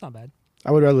 it's not bad.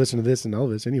 I would rather listen to this than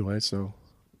Elvis anyway, so.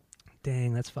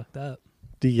 Dang, that's fucked up.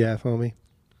 DF, homie.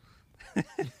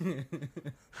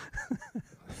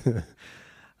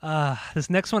 This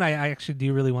next one I actually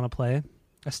do really want to play.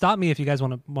 Stop me if you guys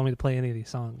want me to play any of these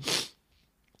songs.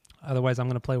 Otherwise, I'm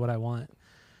going to play what I want.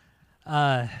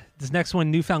 This next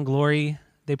one, Newfound Glory,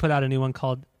 they put out a new one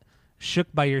called Shook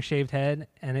by Your Shaved Head,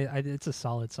 and it's a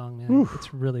solid song, man. Oof.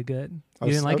 It's really good. You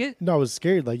didn't like it? No, I was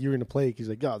scared like you were going to play it because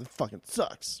like, oh, this fucking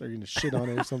sucks. Are you going to shit on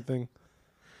it or something?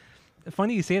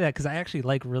 Funny you say that because I actually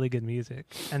like really good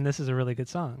music, and this is a really good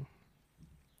song.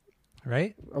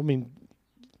 Right? I mean,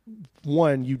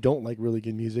 one, you don't like really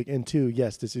good music, and two,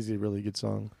 yes, this is a really good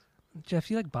song. Jeff,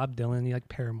 you like Bob Dylan, you like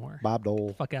Paramore. Bob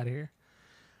Dole. Fuck out of here.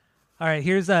 All right,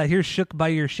 here's Shook by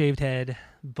Your Shaved Head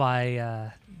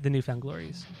by the Newfound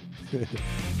Glories.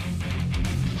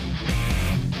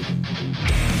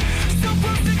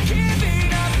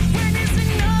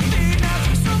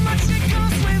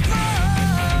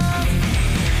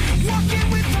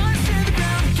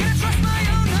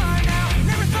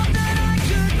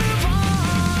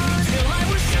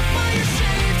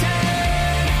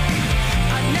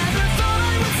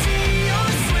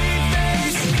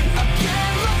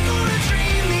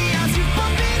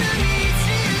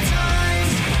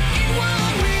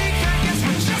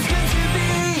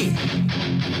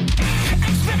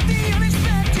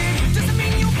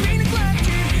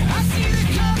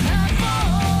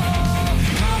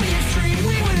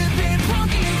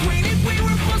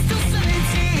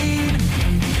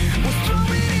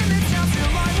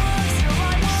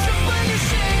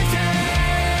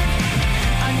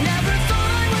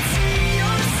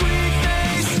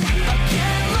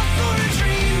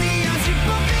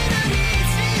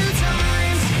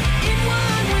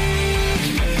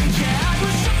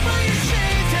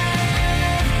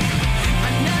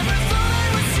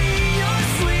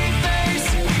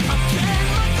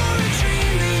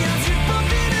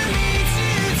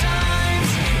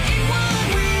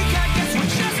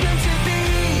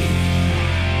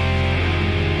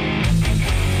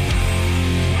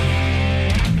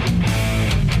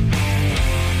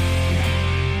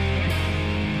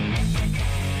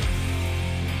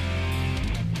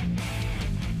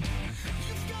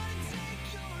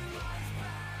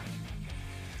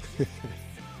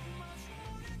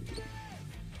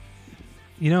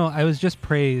 I was just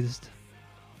praised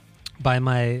by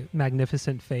my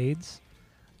Magnificent Fades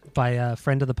by a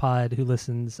friend of the pod who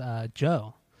listens,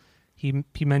 Joe. He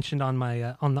mentioned on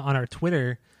my on our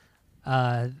Twitter,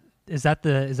 is that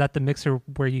the mixer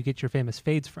where you get your famous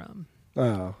fades from?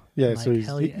 Oh, yeah. I'm So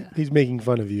like, he's making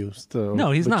fun of you. So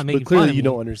No, he's not making But clearly fun of you me.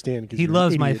 don't understand. 'Cause He you're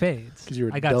loves an my idiot, fades. 'cause you're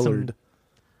a I got dullard.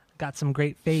 some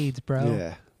great fades, bro.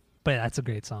 Yeah. But that's a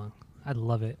great song. I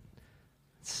love it.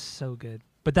 It's so good.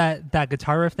 But that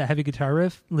guitar riff, that heavy guitar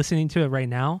riff, listening to it right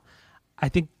now, I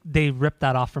think they ripped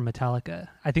that off from Metallica.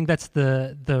 I think that's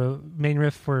the main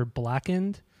riff for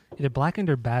Blackened, either Blackened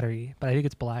or Battery, but I think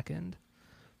it's Blackened.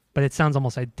 But it sounds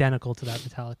almost identical to that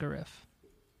Metallica riff.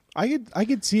 I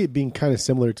could see it being kind of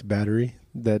similar to Battery.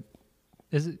 That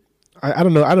Is it? I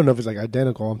don't know. I don't know if it's like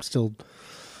identical. I'm still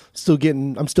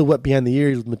wet behind the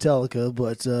ears with Metallica,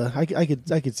 but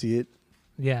I could see it.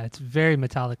 Yeah, it's very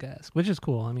Metallica-esque, which is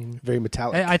cool. I mean, Very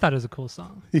metallic. I thought it was a cool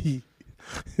song. Made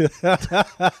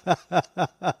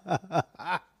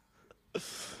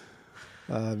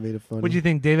it funny. What do you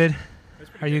think, David?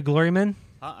 Are you a Glory man?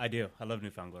 I do. I love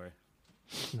Newfound Glory.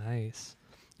 Nice.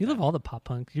 You love all the pop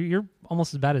punk. You're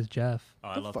almost as bad as Jeff. Oh,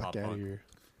 I Get the love fuck pop out of punk. here.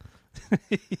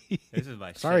 This is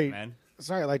my Sorry. shit, man.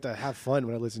 Sorry, I like to have fun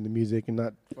when I listen to music and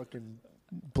not fucking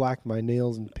black my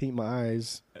nails and paint my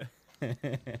eyes. I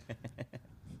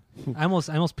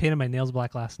almost painted my nails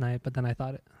black last night, but then I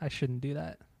thought I shouldn't do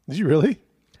that. Did you really?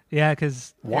 Yeah,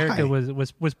 because Why? Erica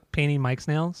was painting Mike's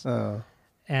nails, Oh.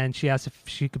 and she asked if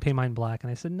she could paint mine black,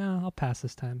 and I said, no, I'll pass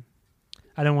this time.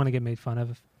 I don't want to get made fun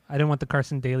of. I didn't want the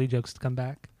Carson Daly jokes to come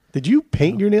back. Did you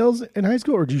paint your nails in high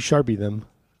school, or did you Sharpie them?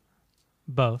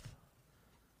 Both.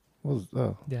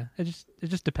 Oh. Yeah, it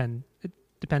just depended. It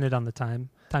depended on the time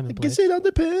and I place. guess it all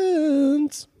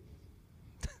depends.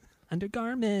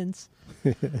 Undergarments.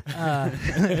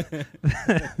 The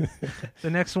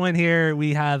next one here,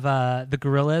 we have the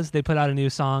Gorillaz. They put out a new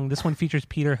song. This one features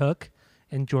Peter Hook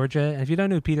in Georgia. And if you don't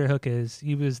know who Peter Hook is,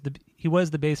 he was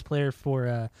the bass player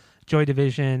for Joy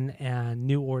Division and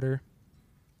New Order.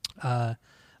 But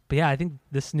yeah, I think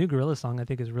this new Gorillaz song I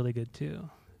think is really good too.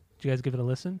 Did you guys give it a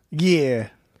listen? Yeah.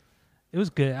 It was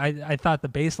good. I thought the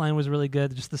bass line was really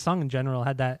good. Just the song in general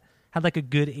had like a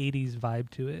good 80s vibe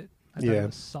to it. I thought it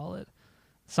was solid.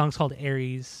 The song's called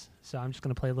Aries, so I'm just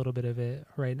going to play a little bit of it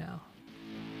right now.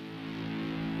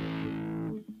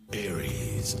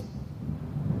 Aries.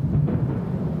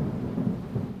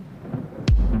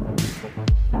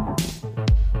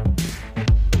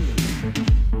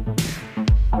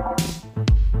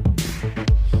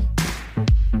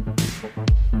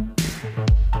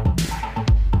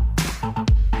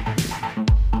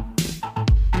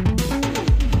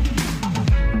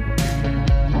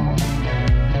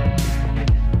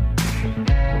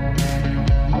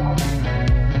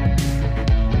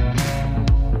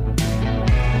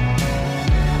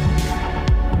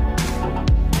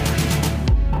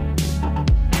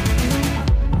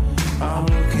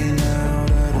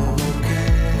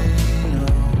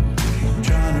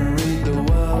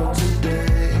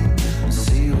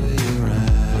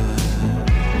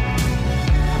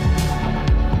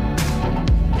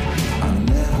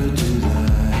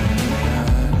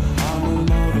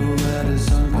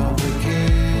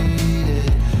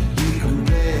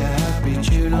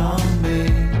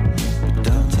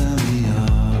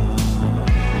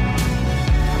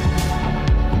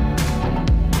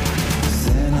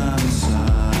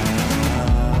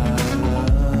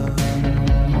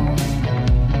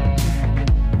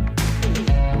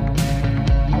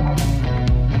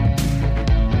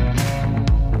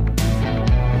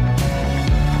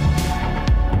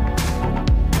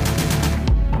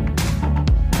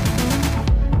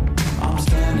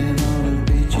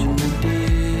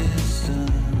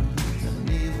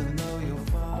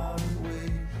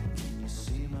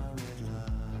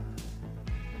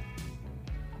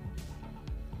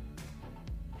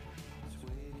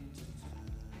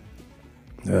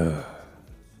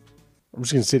 I'm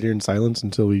just going to sit here in silence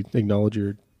until we acknowledge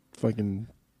your fucking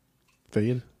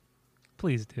fade.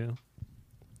 Please do.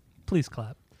 Please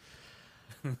clap.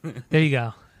 There you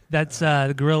go. That's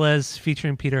the Gorillaz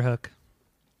featuring Peter Hook.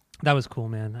 That was cool,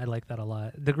 man. I like that a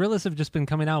lot. The Gorillaz have just been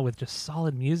coming out with just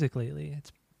solid music lately.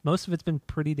 Most of it's been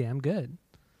pretty damn good.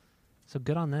 So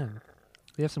good on them.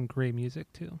 They have some great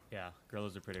music too. Yeah,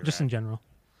 Gorillaz are pretty Just rad. in general.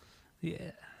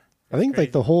 Yeah. I think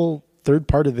like the whole third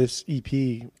part of this EP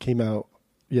came out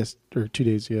 2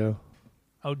 days ago.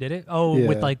 Oh, did it? Oh, Yeah.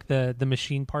 with like the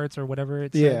machine parts or whatever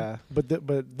it said? Yeah, but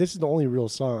this is the only real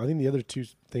song. I think the other two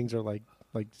things are like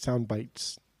sound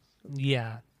bites.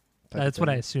 Yeah. type That's of what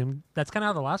I thing. assumed. That's kind of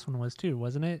how the last one was too,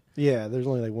 wasn't it? Yeah, there's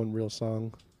only like one real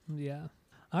song. Yeah.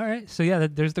 All right. So yeah,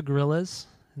 there's the Gorillaz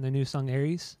and their new song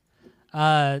Aries.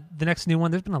 The next new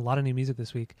one, there's been a lot of new music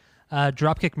this week.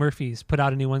 Dropkick Murphys put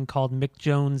out a new one called Mick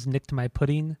Jones Nicked My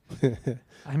Pudding.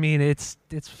 I mean, it's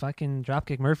fucking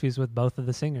Dropkick Murphys with both of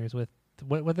the singers. With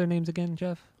what are their names again,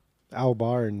 Jeff? Al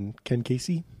Barr and Ken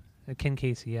Casey. Ken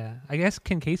Casey, yeah. I guess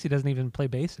Ken Casey doesn't even play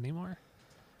bass anymore.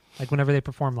 Like whenever they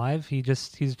perform live, he's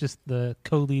just the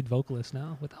co-lead vocalist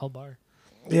now with Al Barr.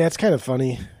 Yeah, it's kind of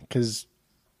funny because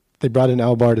they brought in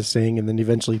Al Barr to sing and then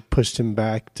eventually pushed him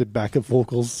back to backup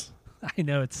vocals. I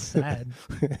know, it's sad.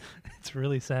 It's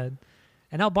really sad.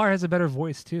 And Al Barr has a better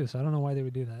voice too, so I don't know why they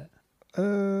would do that.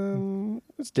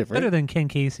 It's different. Better than Ken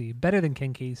Casey.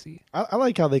 I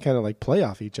like how they kind of like play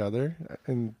off each other,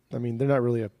 and I mean they're not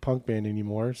really a punk band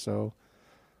anymore, so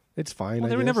it's fine. Well,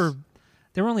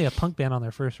 they were only a punk band on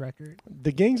their first record.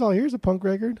 The Gang's All Here is a punk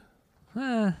record.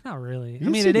 Not really. Yes, I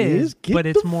mean, it it is, is. Get but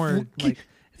it's the more fuck- like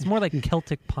it's more like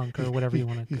Celtic punk or whatever you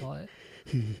want to call it,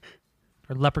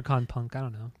 or Leprechaun punk. I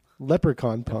don't know.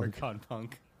 Leprechaun punk. Leprechaun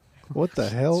punk. What the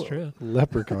hell? It's true.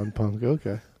 Leprechaun punk.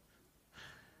 Okay.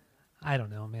 I don't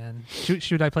know, man.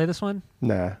 Should I play this one?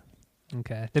 Nah.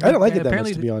 Okay. I don't like it that much,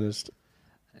 Apparently, to be honest.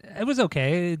 It was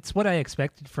okay. It's what I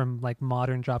expected from like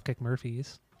modern Dropkick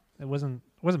Murphys. It wasn't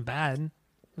bad. It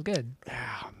was good.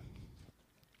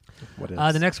 What is?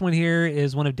 The next one here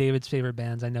is one of David's favorite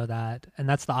bands. I know that, and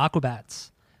that's the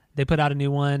Aquabats. They put out a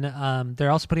new one.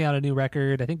 They're also putting out a new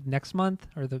record, I think next month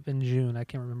or in June. I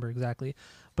can't remember exactly.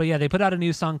 But yeah, they put out a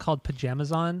new song called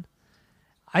Pajamazon.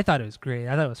 I thought it was great.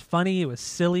 I thought it was funny. It was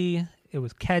silly. It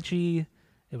was catchy.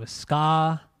 It was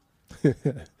ska.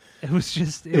 It was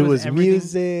just... It was everything.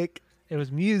 music. It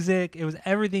was music. It was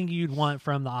everything you'd want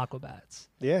from the Aquabats.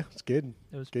 Yeah, it's good.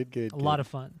 It was good. A lot of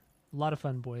fun. A lot of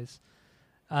fun, boys.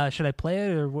 Should I play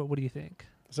it, or what do you think?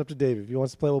 It's up to David. If he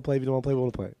wants to play, we'll play. If you don't want to play, we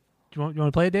won't play it. Do you want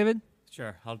to play it, David?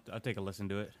 Sure, I'll take a listen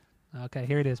to it. Okay,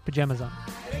 here it is. Pajamazon.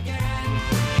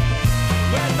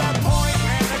 With a point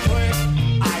and a click,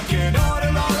 I can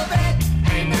order all of it.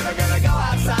 Ain't never gonna go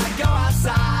outside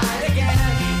again.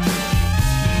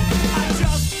 I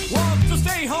just want to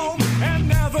stay home and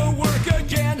never work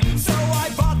again. So I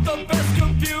bought the best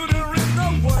computer in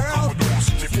the world.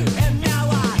 And now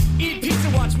I eat pizza,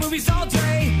 watch movies all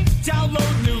day,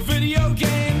 download new video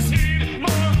games. Eat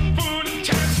more food,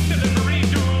 cash delivery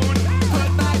soon.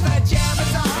 Put my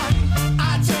pajamas on,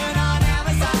 I turn on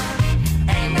Amazon.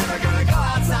 Ain't never gonna go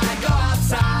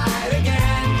outside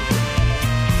again.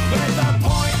 With a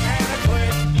point and a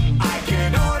click, I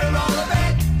can order all of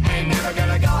it. Ain't never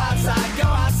gonna go outside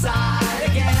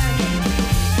again.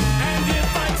 And if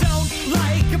I don't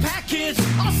like a package,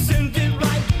 I'll send it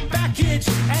right package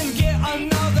and get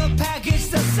another package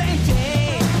the same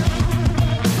day.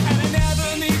 And I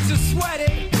never need to sweat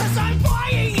it, cause I'm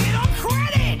buying it on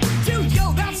credit. Dude,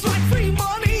 yo, that's like free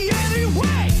money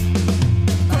anyway.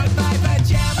 Put my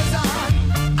pajamas on,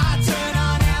 I turn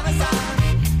on Amazon.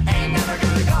 Ain't never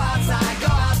gonna go outside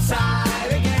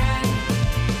again.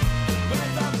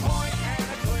 With a point and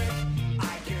a click,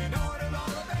 I can order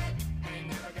all of it. Ain't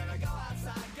never gonna go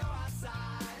outside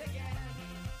again.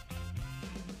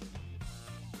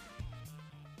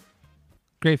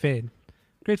 Great fade.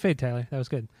 Great fade, Tyler. That was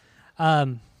good.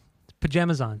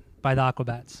 Pajamazon by the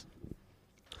Aquabats.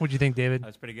 What'd you think, David?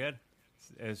 That's pretty good.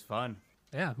 It was fun.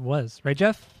 Yeah, it was. Right,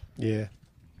 Jeff? Yeah.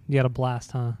 You had a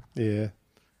blast, huh? Yeah.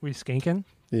 Were you skanking?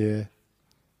 Yeah.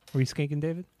 Were you skanking,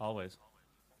 David? Always.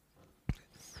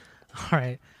 All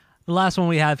right. The last one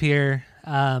we have here,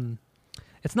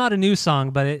 it's not a new song,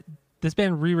 but this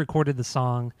band re-recorded the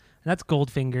song, and that's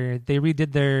Goldfinger. They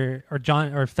redid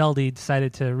Feldy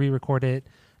decided to re-record it,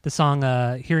 the song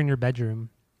Here in Your Bedroom,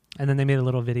 and then they made a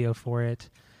little video for it.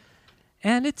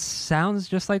 And it sounds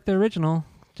just like the original,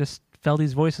 just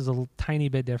Feldy's voice is a tiny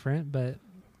bit different, but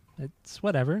it's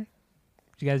whatever. Did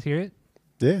you guys hear it?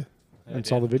 Yeah. I I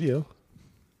saw did. the video.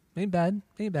 Ain't bad.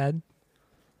 Ain't bad.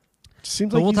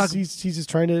 Seems But like we'll he's just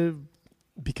trying to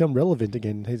become relevant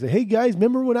again. He's like, hey guys,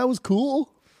 remember when I was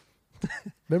cool?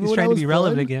 Remember He's when I trying to was be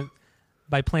relevant fun? again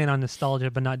by playing on nostalgia,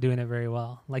 but not doing it very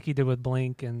well, like he did with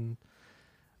Blink and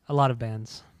a lot of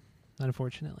bands,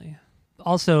 unfortunately.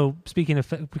 Also, speaking of,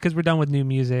 because we're done with new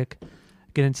music,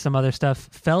 get into some other stuff.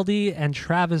 Feldy and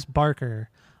Travis Barker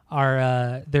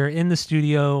are they're in the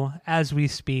studio as we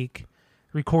speak,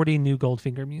 recording new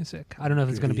Goldfinger music. I don't know if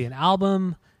it's going to be an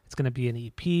album, it's going to be an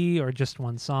EP, or just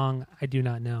one song. I do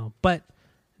not know, but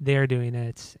they're doing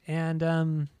it.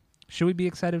 And should we be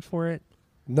excited for it?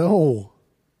 No.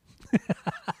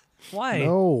 Why?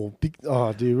 No.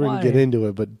 Oh, dude, we're going Why? to get into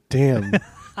it, but damn.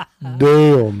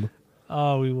 Damn.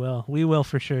 Oh, we will. We will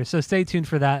for sure. So stay tuned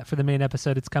for that, for the main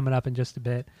episode. It's coming up in just a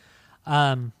bit.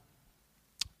 Some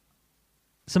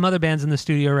other bands in the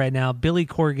studio right now. Billy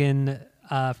Corgan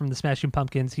from the Smashing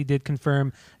Pumpkins, he did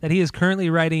confirm that he is currently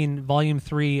writing Volume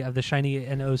 3 of the Shiny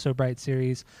and Oh So Bright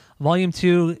series. Volume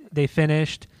 2, they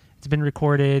finished. It's been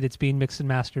recorded. It's being mixed and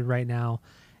mastered right now.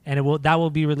 And that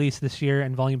will be released this year,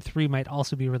 and Volume 3 might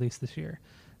also be released this year.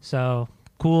 So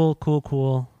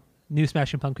cool. New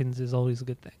Smashing Pumpkins is always a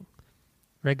good thing.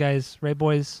 Right, guys? Right,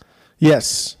 boys?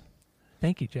 Yes.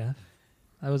 Thank you, Jeff.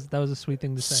 That was a sweet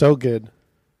thing to say. So good.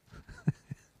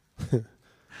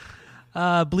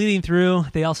 Bleeding Through,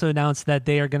 they also announced that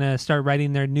they are going to start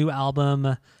writing their new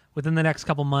album within the next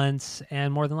couple months,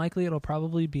 and more than likely it'll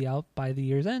probably be out by the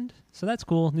year's end. So that's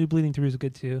cool. New Bleeding Through is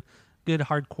good too. Good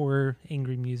hardcore,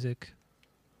 angry music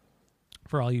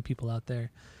for all you people out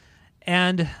there.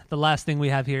 And the last thing we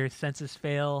have here, Census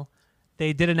Fail.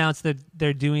 They did announce that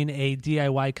they're doing a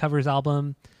DIY covers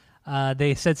album.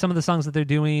 They said some of the songs that they're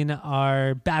doing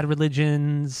are Bad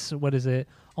Religions. What is it?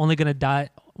 Only Gonna Die.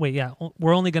 Wait, yeah.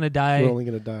 We're Only Gonna Die. We're only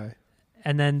going to die.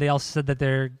 And then they also said that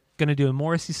they're going to do a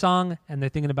Morrissey song, and they're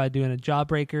thinking about doing a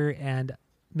Jawbreaker and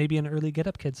maybe an early Get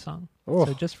Up Kids song. Oh.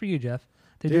 So just for you, Jeff.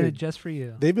 They did it just for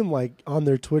you. They've been like on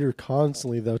their Twitter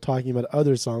constantly though, talking about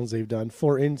other songs they've done.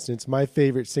 For instance, my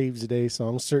favorite Saves the Day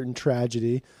song, "Certain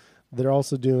Tragedy." They're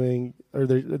also doing, or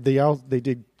they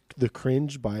did the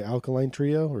Cringe by Alkaline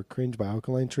Trio, or Cringe by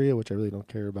Alkaline Trio, which I really don't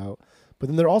care about. But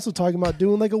then they're also talking about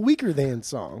doing like a Weaker Than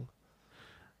song.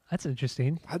 That's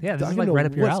interesting. Yeah, this is like right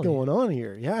up your alley. What's going on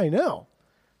here? Yeah, I know.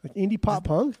 Like indie pop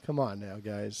punk? Come on now,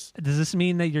 guys. Does this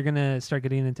mean that you're going to start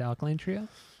getting into Alkaline Trio?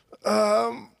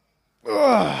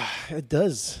 It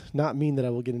does not mean that I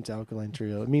will get into Alkaline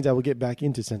Trio. It means I will get back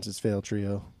into Senses Fail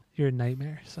Trio. You're a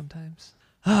nightmare sometimes.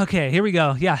 Okay, here we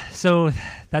go. Yeah, so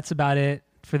that's about it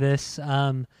for this.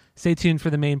 Stay tuned for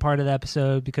the main part of the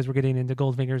episode because we're getting into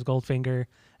Goldfinger's Goldfinger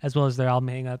as well as their album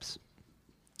Hang-Ups.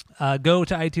 Go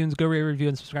to iTunes, go rate, review,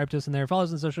 and subscribe to us in there. Follow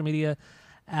us on social media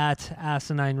at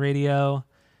Asinine Radio.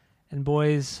 And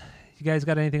boys, you guys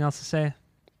got anything else to say?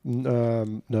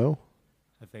 No.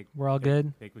 I think we're all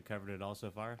good. I think we covered it all so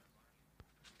far.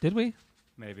 Did we?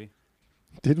 Maybe.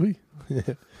 Did we?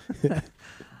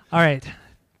 All right.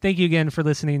 Thank you again for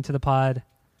listening to the pod.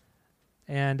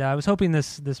 And I was hoping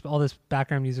all this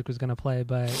background music was going to play,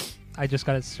 but I just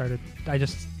got it started. I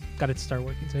just got it to start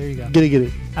working. So here you go. Get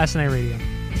it. Asinine Radio.